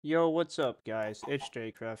Yo, what's up guys? It's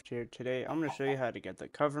Jcraft here. Today I'm going to show you how to get the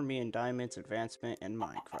Cover Me in Diamonds advancement in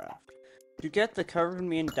Minecraft. To get the Cover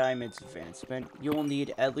Me in Diamonds advancement, you will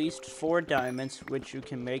need at least 4 diamonds, which you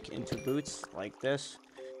can make into boots like this.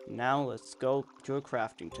 Now let's go to a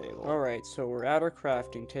crafting table. Alright, so we're at our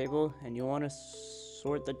crafting table, and you want to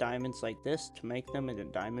sort the diamonds like this to make them into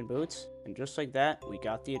diamond boots, and just like that, we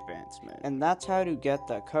got the advancement. And that's how to get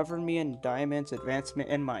the Cover Me in Diamonds advancement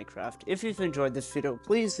in Minecraft. If you've enjoyed this video,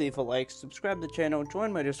 please leave a like, subscribe to the channel,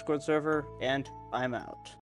 join my Discord server, and I'm out.